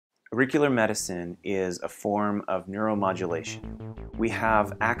Auricular medicine is a form of neuromodulation. We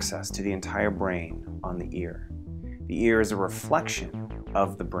have access to the entire brain on the ear. The ear is a reflection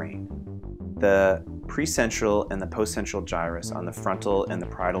of the brain. The precentral and the postcentral gyrus on the frontal and the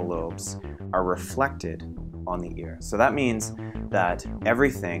parietal lobes are reflected on the ear. So that means that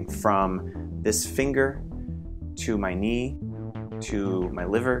everything from this finger to my knee, to my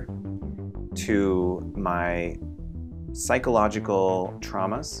liver, to my psychological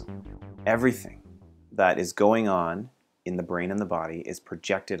traumas, everything that is going on in the brain and the body is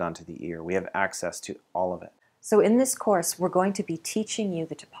projected onto the ear. We have access to all of it. So in this course, we're going to be teaching you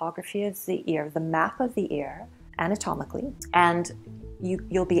the topography of the ear, the map of the ear, anatomically, and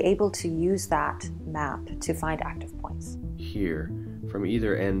you'll be able to use that map to find active points. Here, from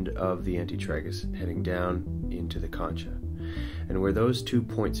either end of the antitragus, heading down into the concha. And where those 2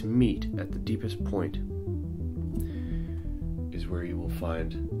 points meet at the deepest point is where you will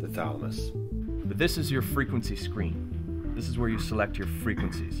find the thalamus. But this is your frequency screen. This is where you select your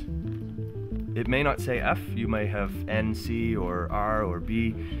frequencies. It may not say F, you may have N, C, or R, or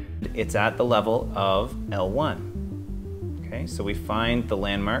B. It's at the level of L1. Okay, so we find the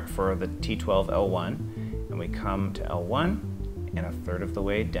landmark for the T12 L1, and we come to L1, and a third of the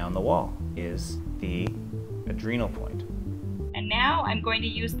way down the wall is the adrenal point. And now I'm going to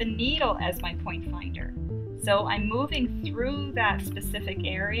use the needle as my point finder. So I'm moving through that specific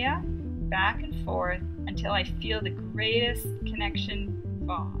area, back and forth, until I feel the greatest connection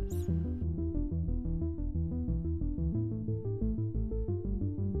pause.